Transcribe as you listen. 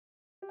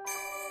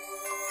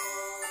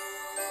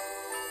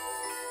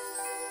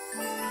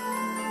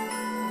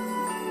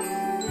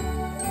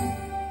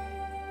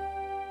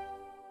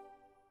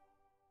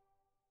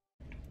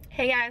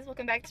Hey guys,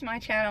 welcome back to my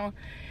channel.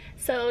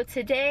 So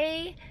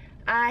today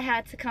I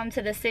had to come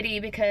to the city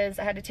because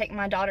I had to take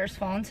my daughter's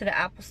phone to the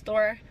Apple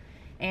store,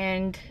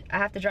 and I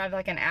have to drive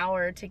like an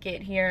hour to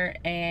get here.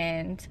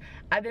 And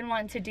I've been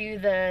wanting to do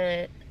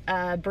the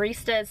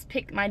Baristas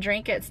pick my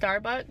drink at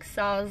Starbucks,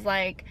 so I was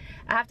like,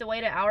 I have to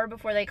wait an hour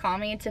before they call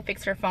me to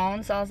fix her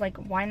phone, so I was like,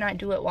 why not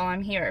do it while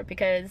I'm here?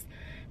 Because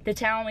the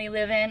town we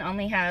live in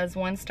only has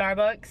one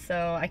Starbucks,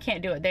 so I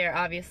can't do it there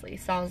obviously.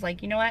 So I was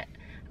like, you know what,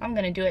 I'm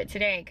gonna do it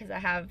today because I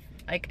have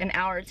like an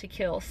hour to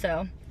kill.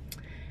 So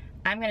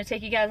I'm gonna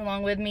take you guys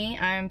along with me.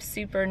 I'm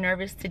super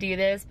nervous to do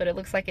this, but it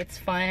looks like it's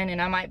fun and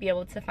I might be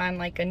able to find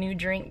like a new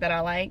drink that I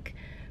like.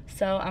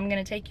 So I'm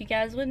gonna take you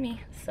guys with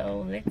me.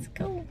 So let's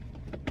go.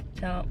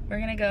 So we're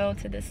gonna go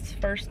to this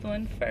first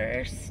one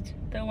first,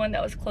 the one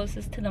that was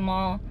closest to the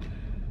mall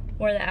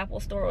where the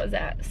Apple store was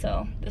at.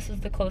 So this is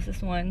the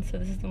closest one, so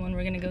this is the one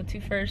we're gonna go to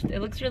first.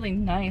 It looks really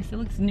nice, it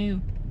looks new.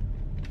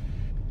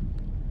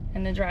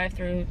 And the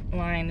drive-through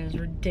line is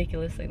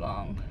ridiculously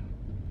long.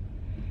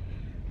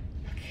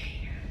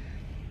 Okay.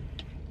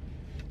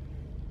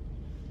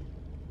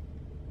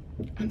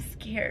 I'm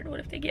scared. What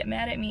if they get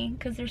mad at me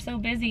because they're so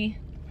busy?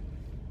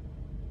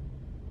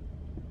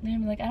 They're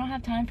gonna be like, I don't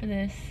have time for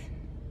this.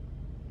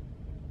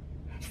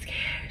 I'm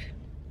scared.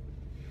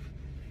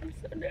 I'm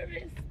so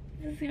nervous.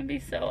 This is gonna be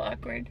so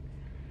awkward.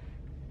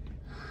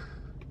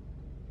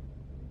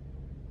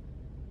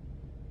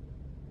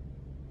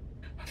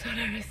 I'm so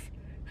nervous.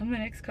 I'm in the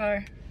next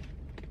car.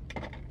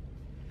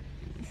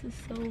 This is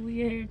so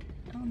weird.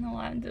 I don't know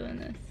why I'm doing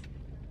this.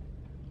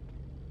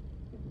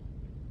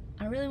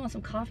 I really want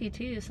some coffee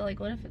too, so like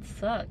what if it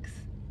sucks?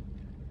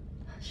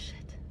 Oh shit,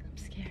 I'm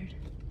scared.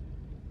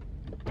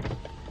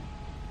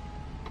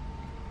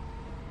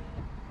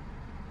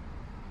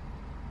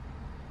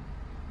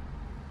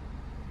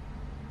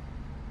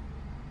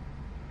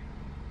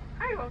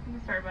 Hi, welcome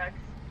to Starbucks.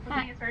 What can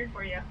I get started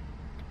for you?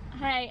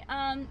 Hi,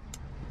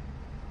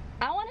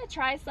 I want to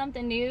try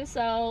something new,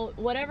 so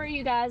whatever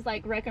you guys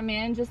like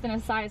recommend, just in a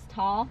size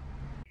tall.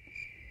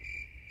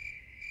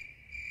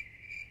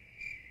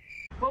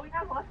 Well, we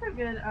have lots of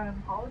good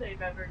holiday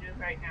beverages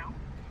right now.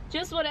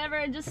 Just whatever,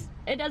 it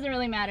doesn't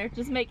really matter.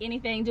 Just make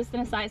anything just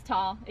in a size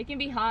tall. It can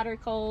be hot or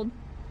cold.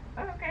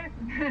 Oh, okay.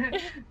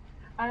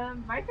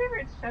 My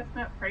favorite's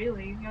chestnut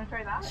praline. You want to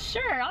try that?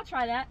 Sure, I'll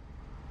try that.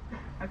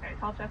 Okay,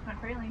 tall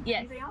chestnut praline.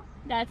 Yes. Anything else?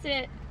 That's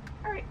it.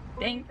 All right.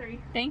 Thank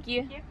you. Thank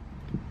you.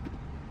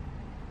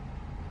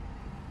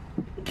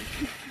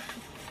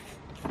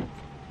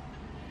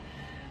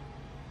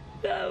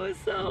 That was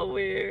so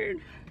weird.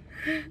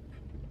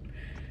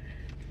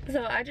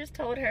 So I just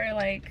told her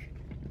like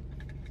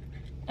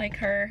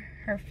her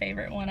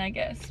favorite one, I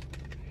guess.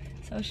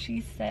 So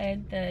she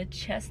said the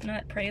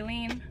chestnut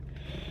praline.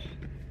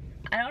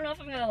 I don't know if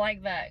I'm gonna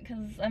like that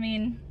because I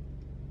mean,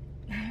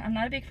 I'm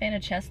not a big fan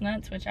of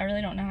chestnuts, which I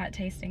really don't know how it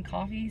tastes in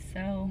coffee,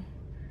 so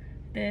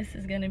this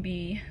is gonna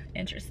be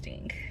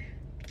interesting.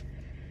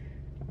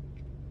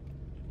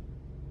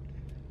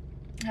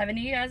 Have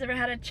any of you guys ever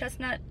had a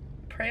chestnut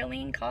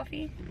praline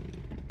coffee?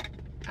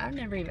 I've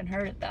never even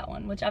heard of that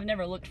one, which I've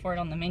never looked for it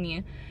on the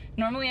menu.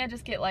 Normally I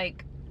just get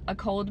like a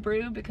cold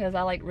brew because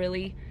I like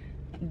really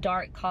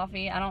dark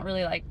coffee. I don't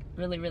really like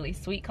really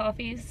sweet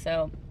coffees,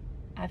 so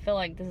I feel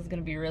like this is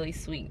gonna be really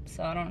sweet.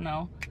 So I don't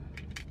know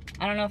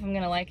if I'm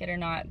gonna like it or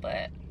not,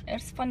 but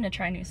it's fun to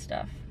try new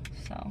stuff,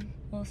 so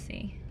we'll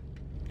see.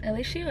 At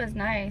least she was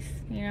nice,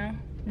 you know,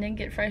 didn't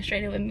get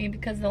frustrated with me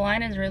because the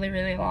line is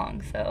really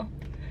long. So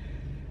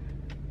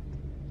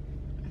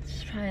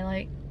it's probably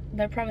like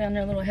they're probably on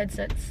their little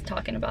headsets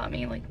talking about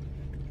me, like,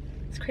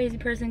 this crazy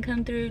person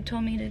come through,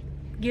 told me to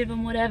give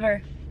them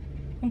whatever.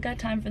 I don't got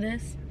time for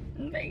this.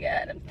 Oh my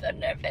god, I'm so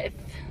nervous.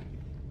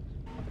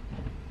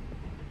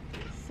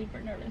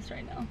 Super nervous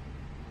right now.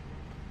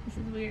 This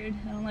is weird.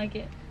 I don't like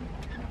it.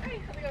 Hey,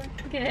 how's it going?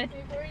 Good.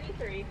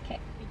 483. Okay.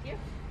 Thank you.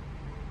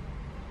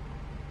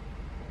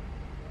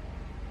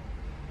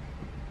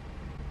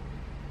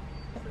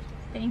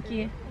 Thank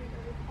you.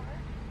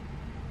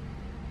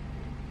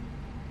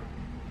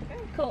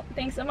 Okay. Cool.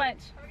 Thanks so much.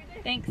 Have a good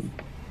day. Thanks.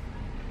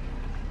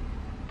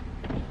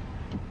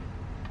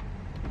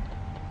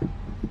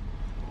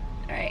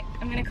 Alright,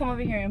 I'm gonna come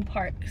over here and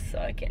park so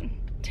I can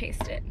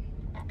taste it.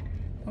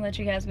 I'll let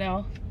you guys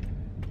know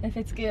if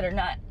it's good or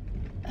not.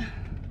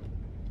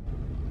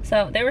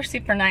 So they were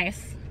super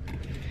nice.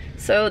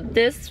 So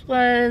this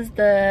was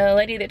the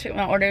lady that took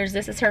my orders.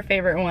 This is her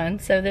favorite one.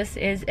 So this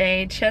is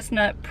a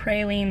chestnut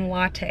praline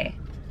latte.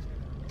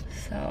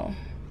 So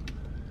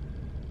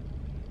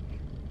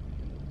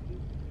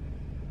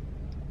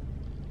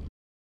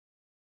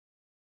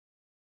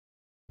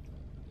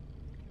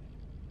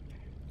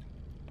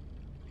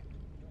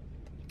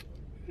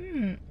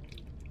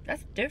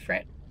that's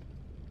different.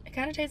 It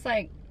kind of tastes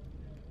like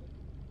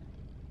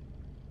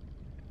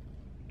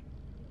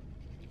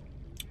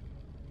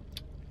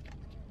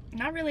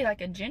not really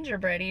like a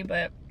gingerbready,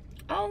 but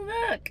oh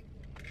look,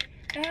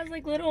 it has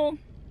like little,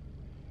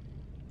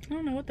 I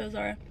don't know what those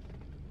are.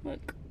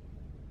 Look,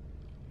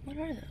 what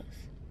are those?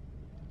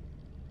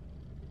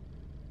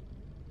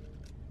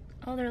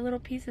 Oh, they're little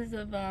pieces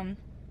of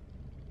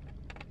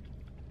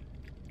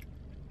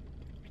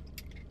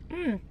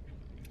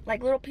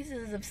like little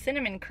pieces of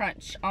cinnamon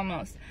crunch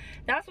almost.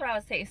 That's what I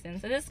was tasting.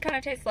 So this kind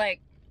of tastes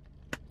like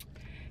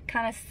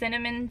kind of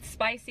cinnamon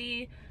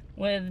spicy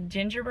with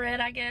gingerbread,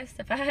 I guess,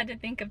 if I had to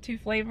think of two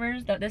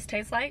flavors that this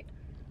tastes like.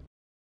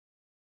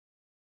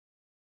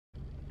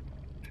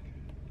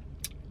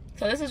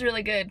 So this is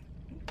really good.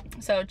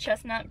 So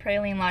chestnut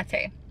praline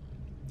latte.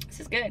 This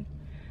is good.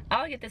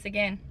 I'll get this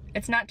again.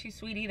 It's not too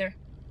sweet either.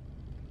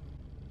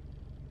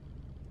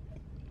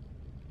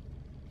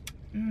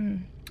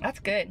 That's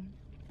good.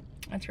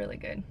 That's really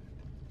good.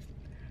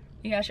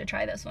 You guys should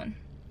try this one.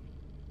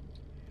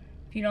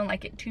 If you don't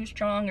like it too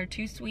strong or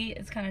too sweet,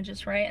 it's kind of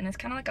just right. And it's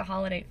kind of like a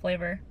holiday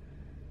flavor.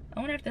 I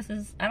wonder if this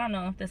is, I don't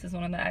know if this is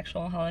one of the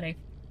actual holiday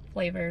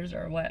flavors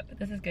or what, but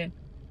this is good.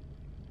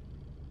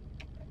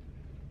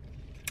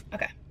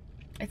 Okay,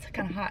 it's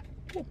kind of hot.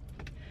 All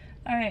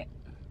right,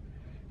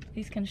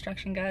 these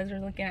construction guys are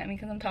looking at me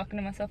because I'm talking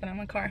to myself and I'm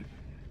in my car.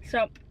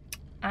 So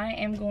I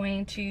am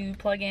going to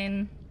plug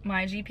in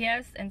my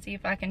GPS and see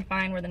if I can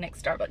find where the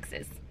next Starbucks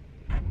is.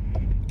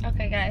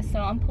 Okay guys, so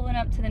I'm pulling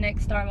up to the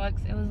next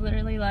Starbucks. It was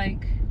literally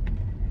like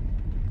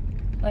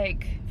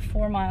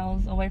 4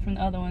 miles away from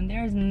the other one.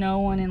 There's no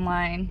one in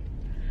line.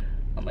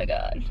 Oh my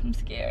god, I'm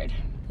scared.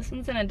 This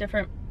one's in a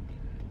different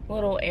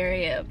little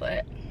area,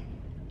 but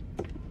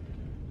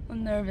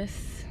I'm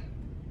nervous.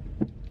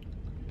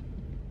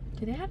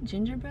 Do they have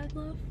gingerbread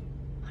loaf?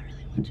 I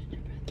really want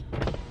gingerbread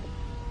loaf.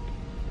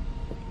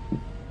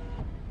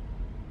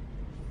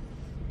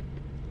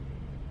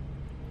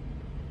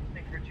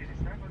 Thank you for choosing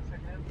Starbucks. I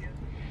can help you.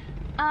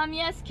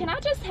 Yes, can I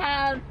just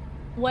have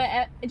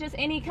just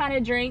any kind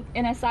of drink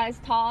in a size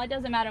tall? It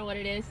doesn't matter what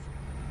it is.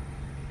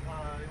 You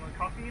want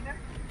coffee in there?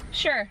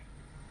 Sure.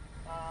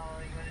 You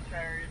want to try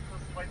our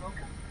toasted white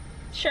mocha?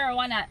 Sure,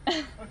 why not?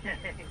 Okay.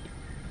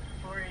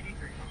 $4.83.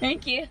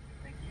 Thank you.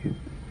 Thank you.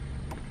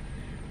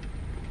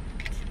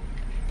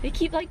 They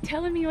keep like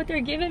telling me what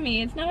they're giving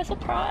me. It's not a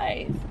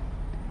surprise.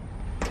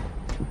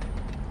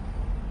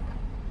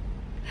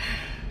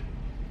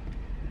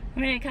 I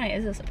mean, it kind of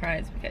is a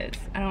surprise because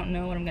I don't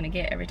know what I'm gonna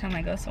get every time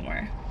I go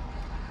somewhere.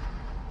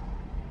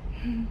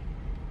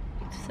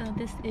 So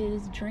this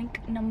is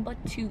drink number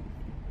 2.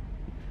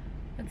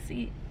 Let's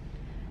see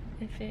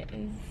if it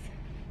is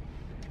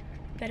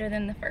better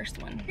than the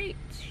first one. Great.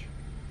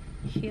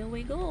 Here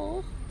we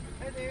go.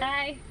 Hi there.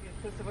 Hi. You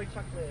have toasted white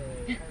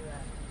chocolate. Try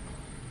that.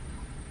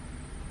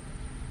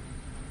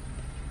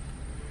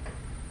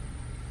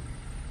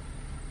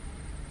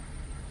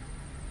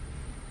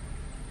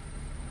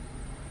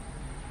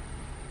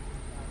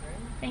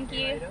 Thank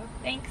you. Right up.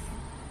 Thanks.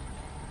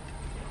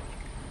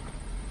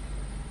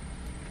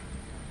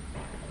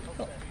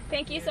 Cool.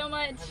 Thank you so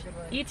much. Have a good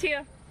one. You too.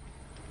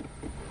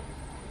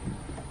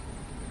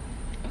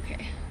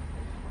 Okay.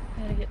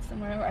 I gotta get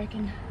somewhere where I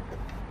can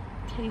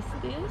taste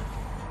this.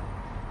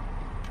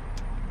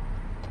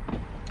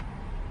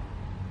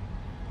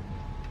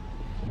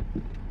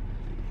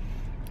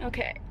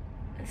 Okay.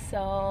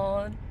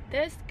 So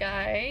this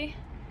guy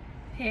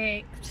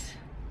picked,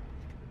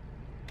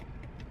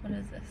 what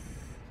is this?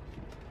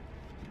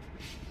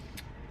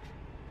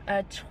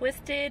 A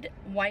twisted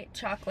white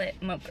chocolate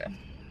mocha.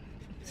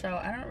 So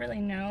I don't really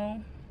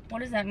know, what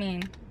does that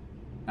mean?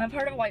 I've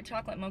heard of white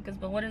chocolate mochas,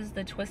 but what is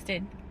the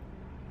twisted,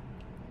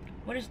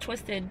 what does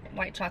twisted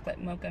white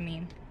chocolate mocha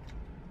mean?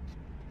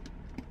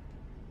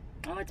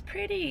 Oh, it's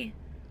pretty.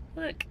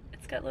 Look,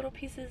 it's got little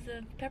pieces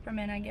of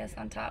peppermint, I guess,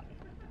 on top.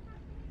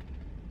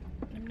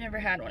 I've never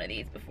had one of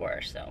these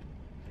before, so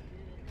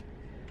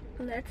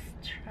let's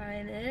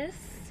try this.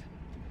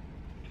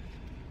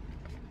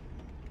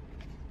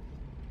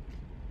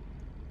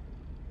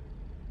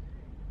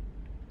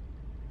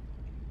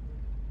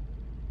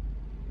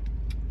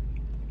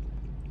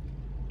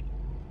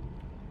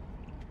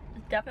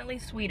 Definitely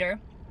sweeter.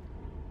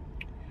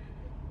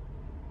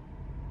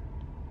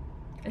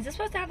 Is this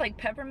supposed to have like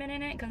peppermint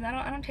in it? Because I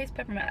don't taste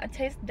peppermint. I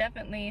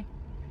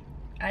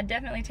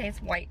definitely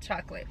taste white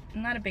chocolate.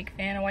 I'm not a big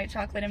fan of white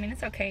chocolate. I mean,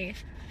 it's okay,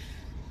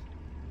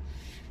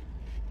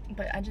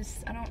 but I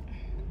don't.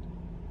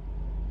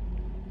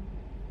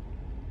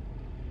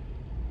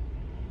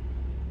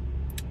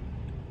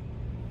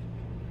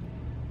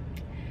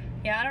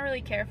 Yeah, I don't really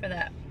care for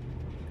that.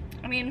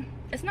 I mean,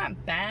 it's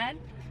not bad.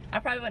 I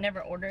probably would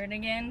never order it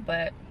again,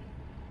 but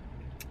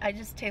I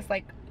just taste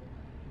like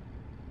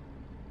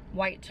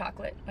white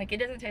chocolate. Like, it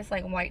doesn't taste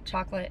like white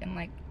chocolate and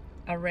like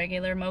a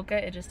regular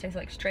mocha. It just tastes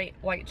like straight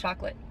white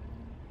chocolate.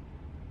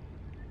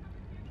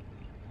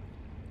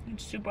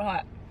 It's super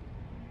hot.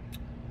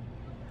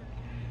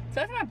 So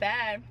that's not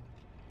bad.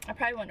 I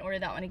probably wouldn't order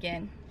that one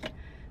again.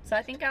 So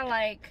I think I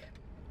like,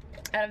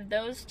 out of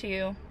those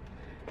two,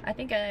 I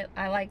think I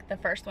like the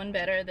first one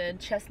better, the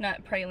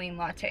chestnut praline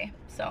latte.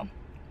 So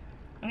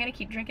I'm gonna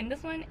keep drinking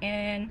this one,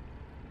 and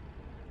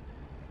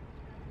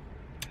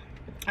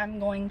I'm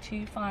going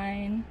to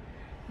find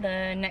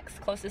the next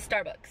closest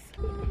Starbucks.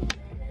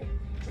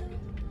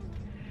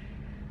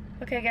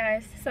 Okay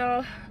guys,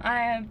 so I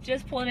have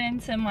just pulled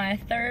into my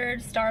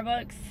third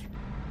Starbucks.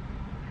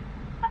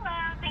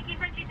 Hello, thank you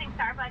for choosing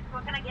Starbucks.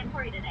 What can I get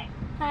for you today?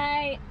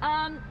 Hi,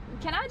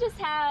 can I just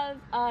have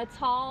a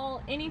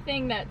tall,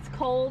 anything that's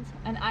cold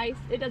and ice?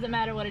 It doesn't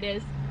matter what it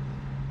is.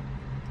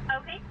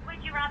 Okay,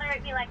 would you rather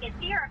it be like a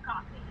tea or a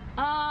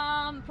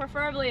coffee?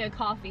 Preferably a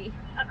coffee.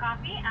 A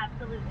coffee,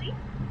 absolutely.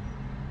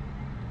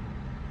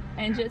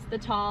 And just the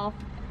tall,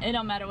 it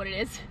don't matter what it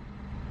is.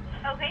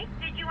 Okay,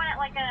 did you want it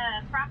like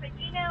a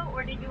frappuccino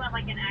or did you want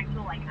like an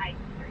actual like ice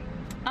drink?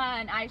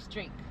 An ice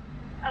drink.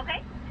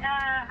 Okay,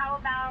 how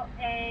about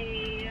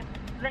a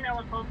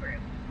vanilla cold brew?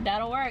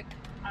 That'll work.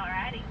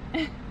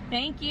 Alrighty.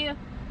 Thank you.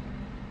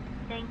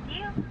 Thank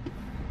you.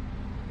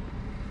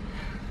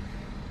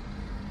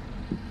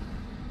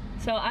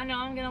 So I know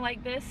I'm gonna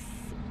like this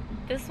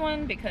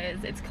one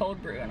because it's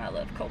cold brew and I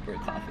love cold brew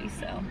coffee,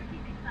 so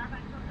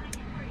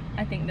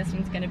I think this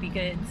one's gonna be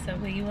good, so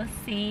we will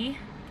see.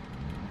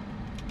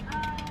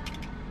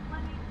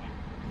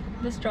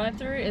 This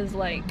drive-thru is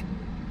like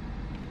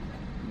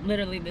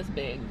literally this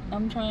big.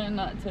 I'm trying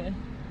not to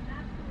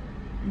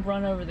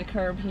run over the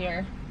curb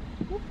here.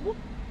 Whoop, whoop.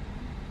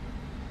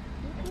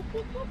 Whoop,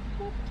 whoop, whoop,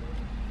 whoop.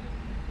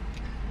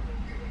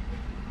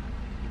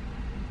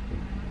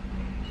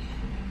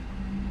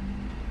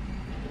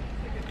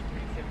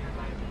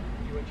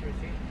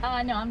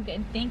 No, I'm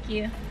good. Thank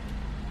you.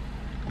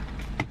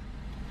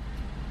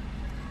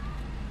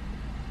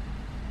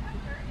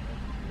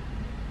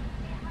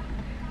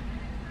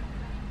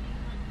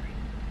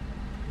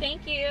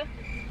 Thank you.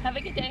 Have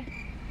a good day.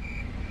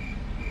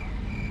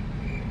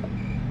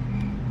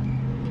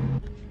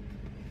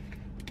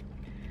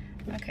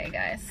 Okay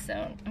guys,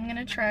 so I'm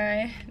gonna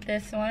try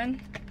this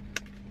one.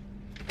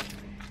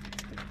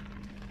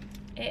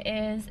 It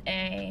is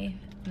a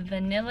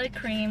vanilla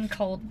cream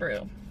cold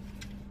brew.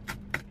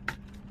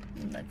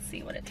 Let's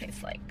see what it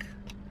tastes like.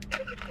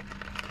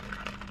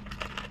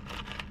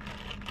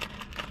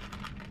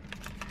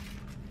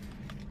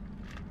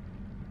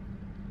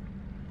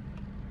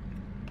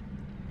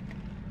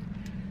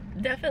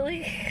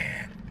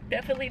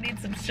 Definitely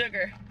needs some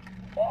sugar.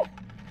 Whoa.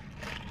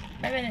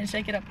 Maybe I didn't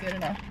shake it up good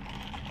enough.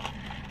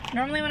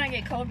 Normally when I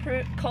get cold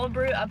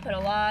brew, I put a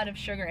lot of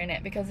sugar in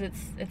it because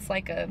it's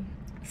like a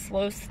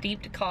slow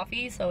steeped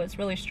coffee, so it's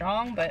really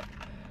strong, but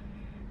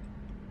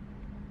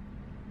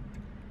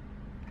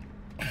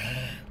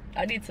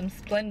I need some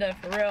Splenda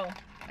for real.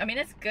 I mean,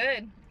 it's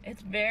good.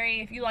 It's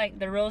very, if you like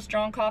the real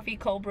strong coffee,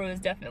 cold brew is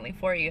definitely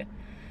for you.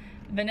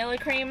 Vanilla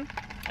cream,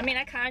 I mean,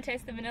 I kind of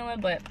taste the vanilla,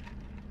 but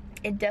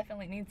it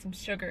definitely needs some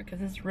sugar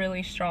because it's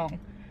really strong.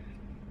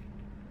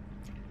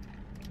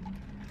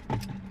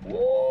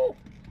 Woo!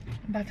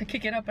 I'm about to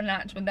kick it up a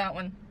notch with that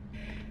one.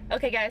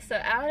 Okay guys, so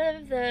out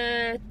of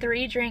the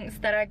 3 drinks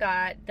that I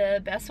got, the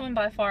best one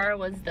by far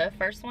was the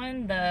first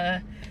one,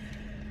 the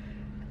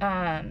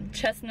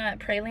chestnut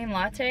praline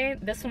latte.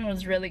 This one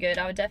was really good.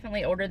 I would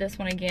definitely order this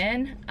one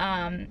again.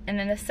 And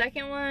then the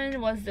second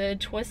one was the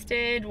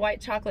twisted white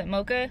chocolate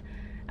mocha.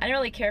 I didn't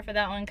really care for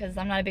that one because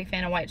I'm not a big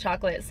fan of white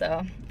chocolate,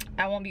 so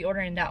I won't be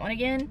ordering that one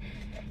again.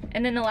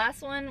 And then the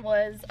last one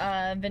was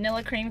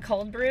vanilla cream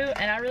cold brew,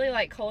 and I really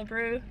like cold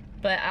brew,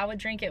 but I would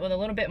drink it with a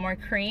little bit more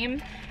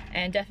cream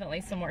and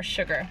definitely some more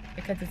sugar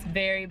because it's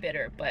very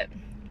bitter. But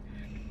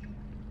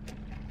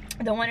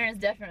the winner is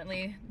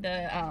definitely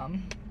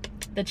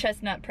the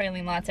chestnut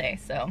praline latte,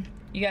 so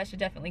you guys should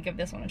definitely give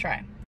this one a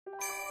try.